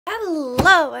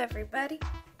Hello everybody!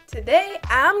 Today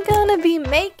I'm gonna be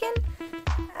making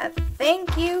a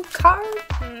thank you card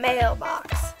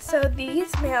mailbox. So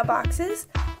these mailboxes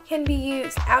can be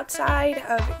used outside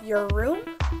of your room,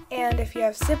 and if you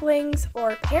have siblings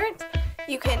or parents,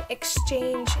 you can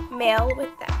exchange mail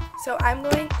with them. So I'm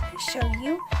going to show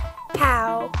you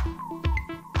how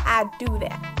I do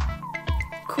that.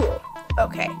 Cool.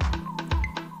 Okay,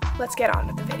 let's get on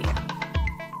with the video.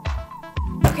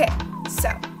 Okay,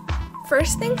 so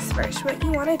first things first, what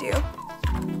you want to do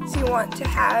is you want to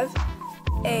have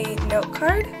a note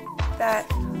card that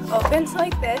opens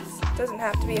like this. Doesn't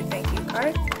have to be a thank you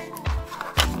card.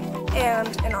 And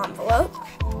an envelope,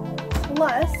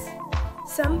 plus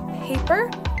some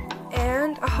paper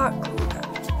and a hot glue gun.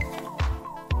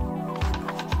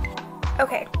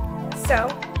 Okay, so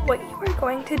what you are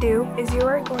going to do is you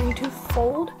are going to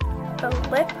fold the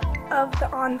lip of the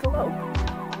envelope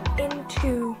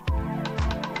into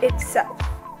itself,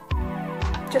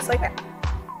 just like that.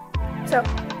 So,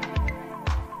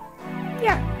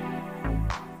 yeah.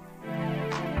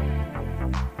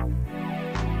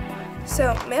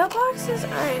 So mailboxes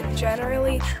aren't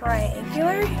generally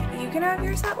triangular. You can have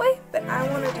yours that way, but I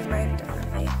want to do mine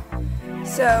differently.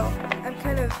 So I'm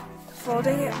kind of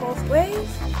folding it both ways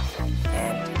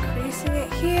and creasing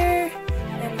it here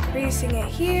and creasing it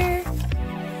here.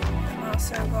 I'm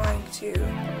also going to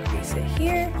crease it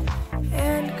here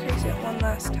and crease it one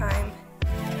last time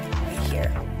right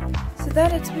here, so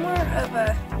that it's more of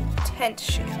a tent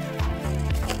shape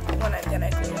when I'm gonna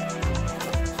glue it.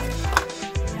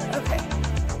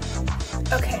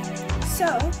 Okay, so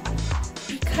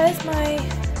because my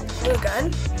glue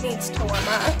gun needs to warm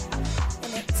up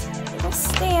in its little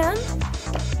stand,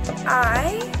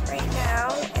 I right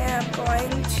now am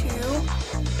going to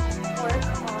work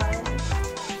on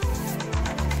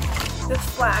the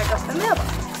flag of the mailbox.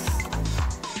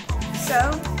 So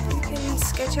you can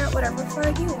sketch out whatever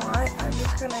flag you want. I'm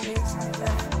just gonna do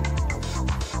something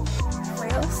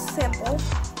real simple,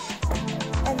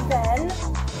 and then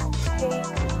take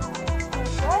a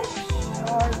red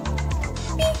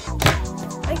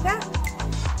Sharpie like that,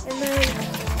 and then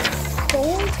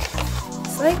fold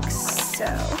like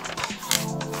so,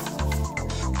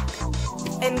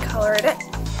 and color it in.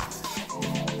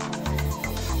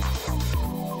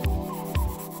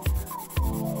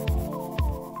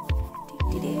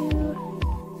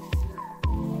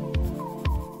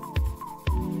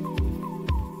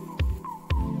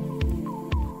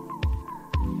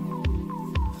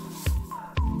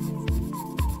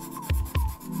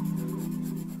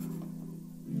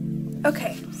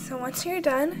 Okay, so once you're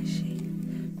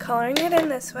done coloring it in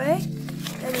this way,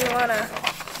 then you want to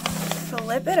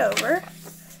flip it over.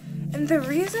 And the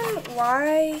reason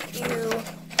why you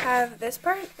have this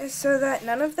part is so that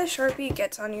none of the Sharpie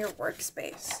gets on your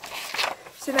workspace.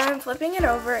 So now I'm flipping it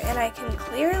over and I can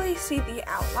clearly see the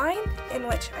outline in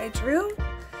which I drew.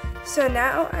 So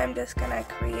now I'm just going to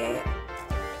create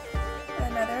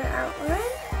another outline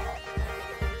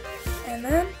and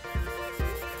then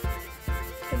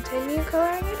continue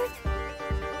coloring it in.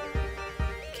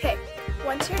 Okay,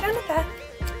 once you're done with that,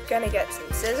 you're gonna get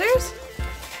some scissors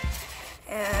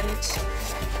and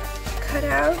cut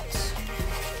out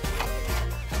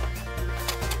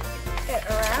it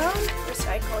around,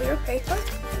 recycle your paper,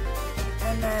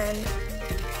 and then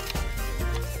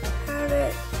have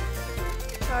it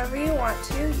however you want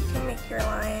to. You can make your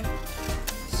line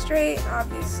straight.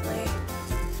 Obviously,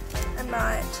 I'm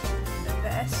not the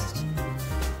best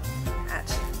at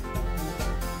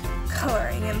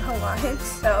coloring in the lines,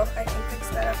 so I can fix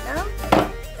that up now.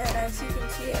 And as you can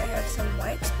see, I have some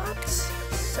white spots,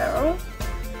 so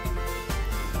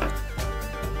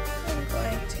I'm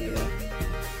going to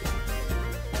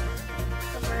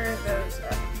cover those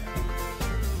up.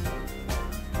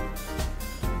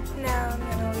 Now I'm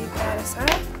going to leave that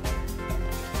aside,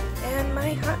 and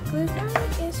my hot glue gun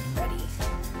is ready.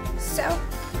 So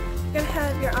you're going to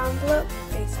have your envelope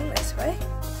facing this way,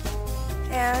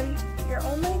 and you're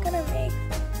only going to make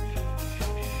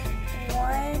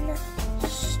one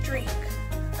streak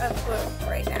of glue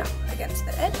right now against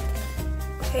the edge.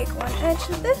 Take one edge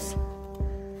of this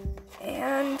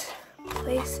and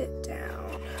place it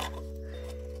down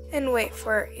and wait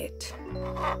for it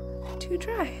to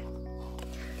dry.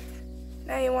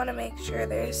 Now you want to make sure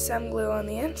there's some glue on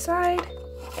the inside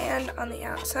and on the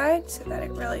outside so that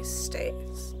it really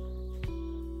stays.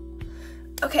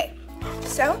 Okay,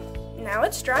 so now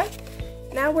it's dry.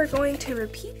 Now we're going to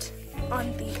repeat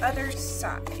on the other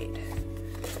side.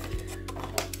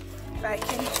 If I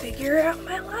can figure out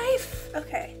my life.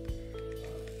 Okay.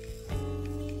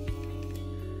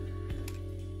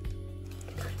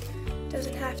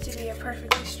 Doesn't have to be a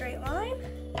perfectly straight line.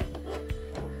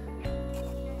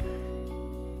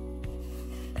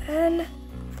 Then,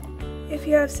 if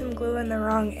you have some glue in the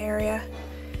wrong area,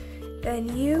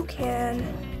 then you can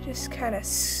just kind of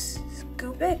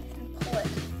scoop it and pull it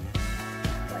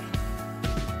away.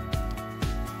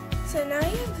 So now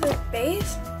you have the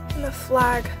base and the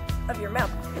flag of your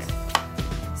mailbox.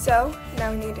 So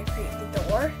now we need to create the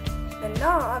door, the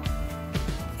knob,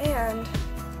 and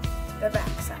the back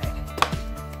side.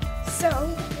 So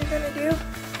what you're going to do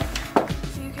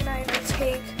is you can either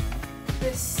take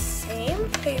the same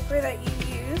paper that you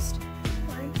used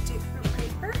or a different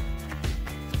paper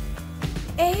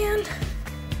and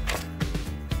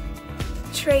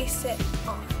trace it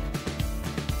on.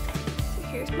 So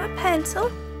here's my pencil,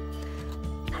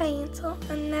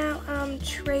 and now I'm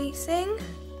tracing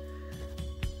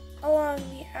along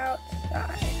the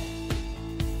outside.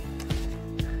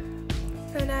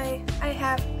 And I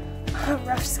have a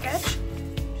rough sketch.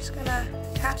 I'm just gonna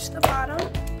attach the bottom.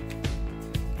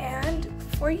 And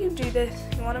before you do this,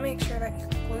 you want to make sure that your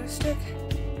glue stick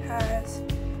has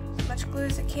as much glue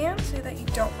as it can so that you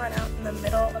don't run out in the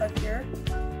middle of your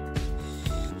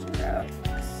strokes.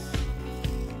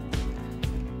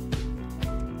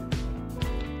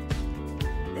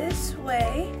 This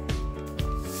way,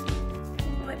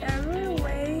 whatever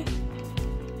way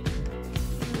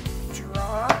you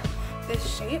draw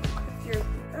this shape with your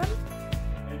glue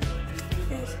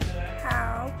is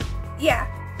how,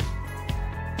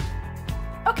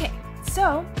 Okay,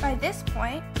 so by this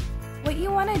point, what you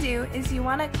want to do is you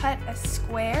want to cut a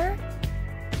square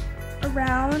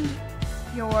around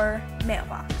your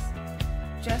mailbox,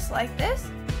 just like this,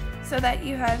 so that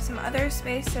you have some other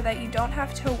space so that you don't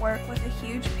have to work with a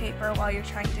huge paper while you're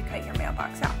trying to cut your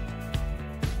mailbox out.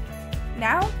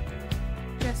 Now,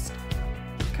 just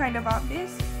kind of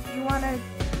obvious, you want to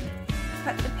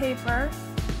cut the paper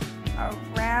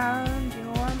around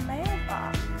your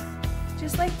mailbox,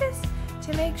 just like this,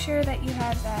 to make sure that you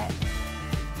have that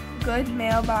good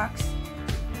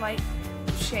mailbox-like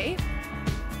shape.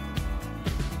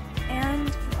 And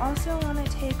you also want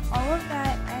to take all of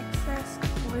that excess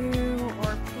glue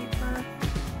or paper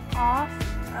off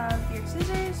of your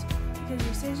scissors, because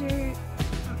your scissors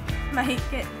might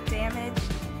get damaged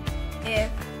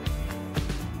if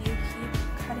you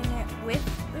keep cutting it with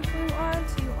the glue on,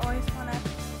 so you always want to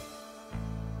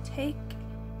take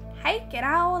it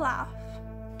all off.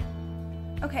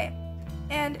 Okay,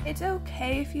 and it's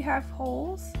okay if you have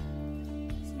holes.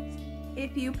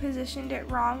 If you positioned it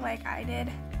wrong like I did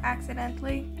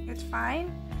accidentally, it's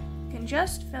fine. You can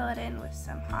just fill it in with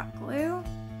some hot glue.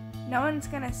 No one's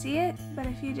gonna see it, but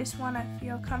if you just want to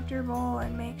feel comfortable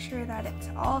and make sure that it's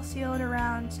all sealed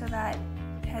around so that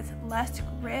it has less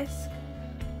risk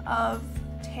of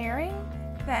tearing,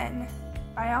 then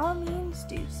by all means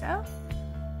do so.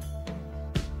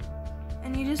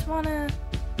 And you just want to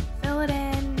fill it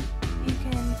in. You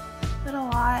can put a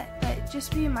lot, but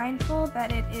just be mindful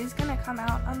that it is going to come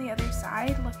out on the other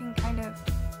side looking kind of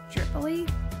dripply,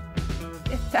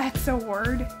 if that's a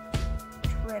word.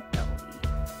 Dripply.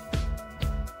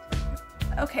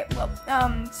 Okay, well,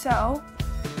 so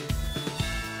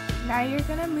now you're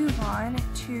gonna move on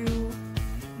to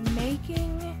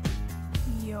making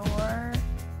your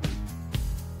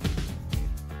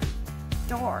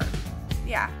door.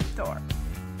 Yeah, door.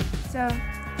 So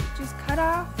just cut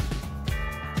off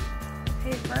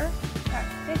paper that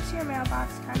fits your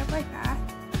mailbox kind of like that.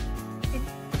 It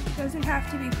doesn't have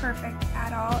to be perfect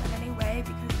at all in any way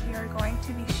because we are going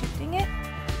to be shifting it.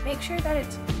 Make sure that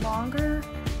it's longer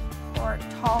or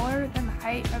taller than the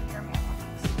height of your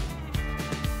mailbox.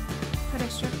 Put a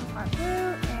strip of hot glue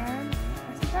and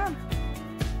press it down.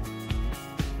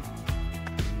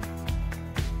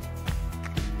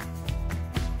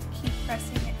 Keep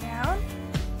pressing it down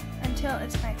until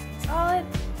it's nice and solid.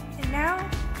 And now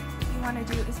what you want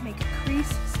to do is make a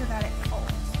crease so that it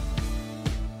folds.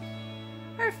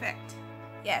 Perfect.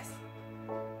 Yes.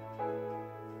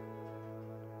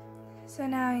 So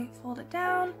now you fold it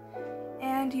down,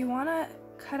 and you want to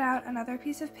cut out another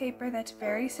piece of paper that's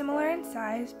very similar in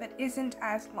size but isn't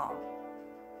as long.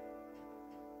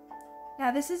 Now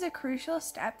this is a crucial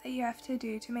step that you have to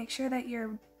do to make sure that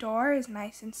your door is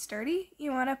nice and sturdy.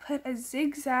 You want to put a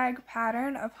zigzag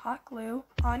pattern of hot glue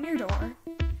on your door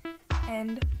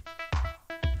and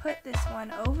put this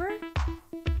one over.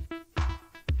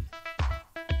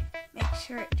 Make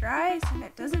sure it dries, and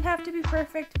it doesn't have to be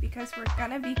perfect because we're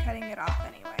gonna be cutting it off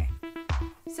anyway.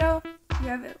 So you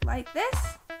have it like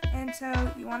this, and so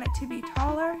you want it to be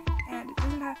taller, and it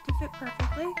doesn't have to fit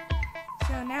perfectly.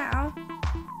 So now,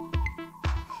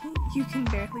 you can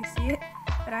barely see it,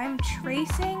 but I'm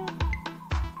tracing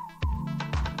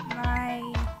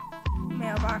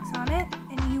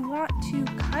to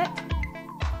cut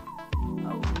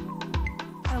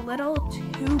a little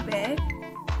too big,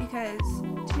 because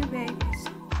too big is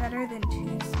better than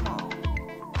too small.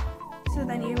 So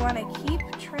then you want to keep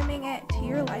trimming it to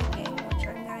your liking, which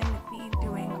I'm going to be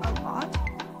doing a lot.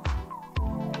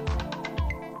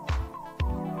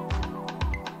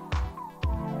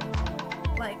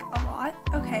 Like a lot.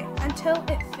 Okay, until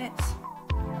it fits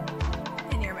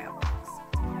in your mailbox.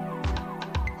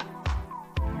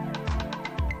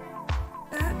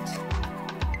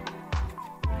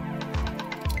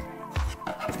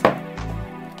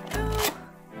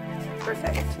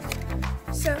 Perfect.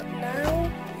 So now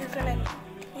you're gonna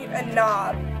need a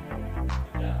knob.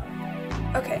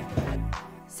 Okay.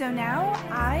 So now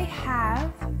I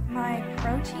have my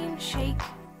protein shake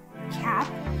cap.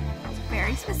 It's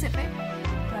very specific,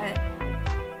 but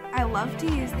I love to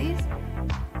use these.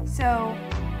 So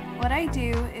what I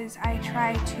do is I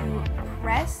try to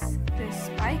press the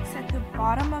spikes at the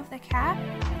bottom of the cap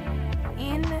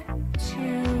into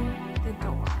the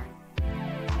door.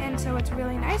 And so what's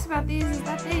really nice about these is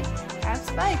that they have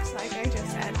spikes, like I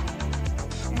just said.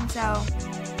 And so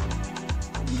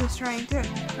I'm just trying to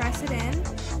press it in,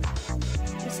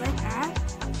 just like that.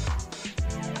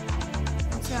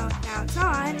 And so now it's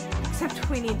on, except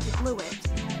we need to glue it.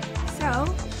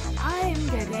 So I'm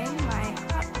getting my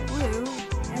hot glue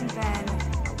and then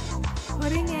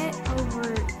putting it over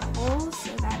the holes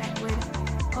so that it would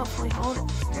hopefully hold it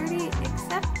sturdy,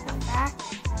 except the fact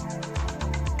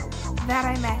that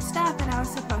I messed up and I was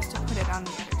supposed to put it on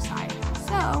the other side.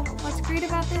 So what's great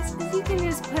about this is you can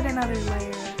just put another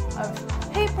layer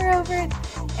of paper over it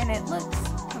and it looks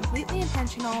completely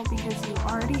intentional because you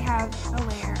already have a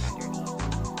layer underneath.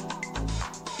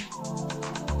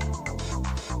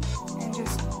 And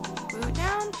just glue it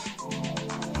down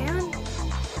and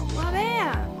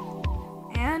wha-bam!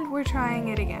 And we're trying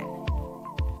it again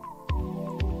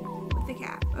with the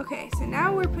cap. Okay, so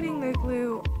now we're putting the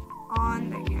glue on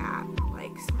the cap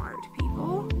like smart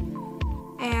people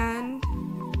and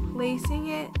placing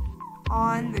it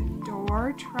on the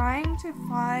door, trying to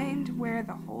find where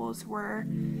the holes were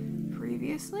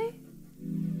previously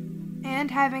and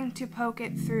having to poke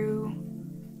it through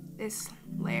this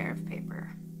layer of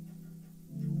paper.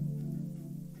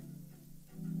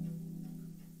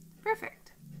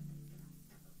 Perfect.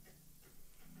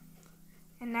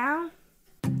 And now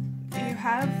you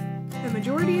have the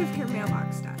majority of your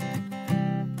mailbox done.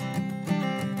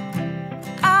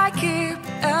 I keep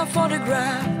a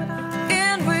photograph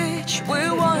in which we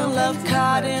were in love,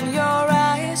 caught in your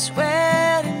eyes,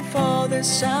 waiting for the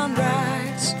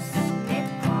sunrise.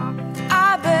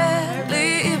 I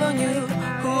barely even knew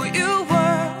who you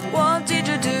were. What did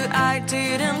you do? I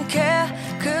didn't care,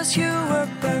 'cause you were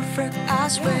perfect, I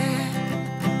swear.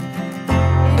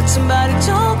 But somebody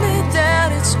told me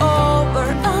that it's all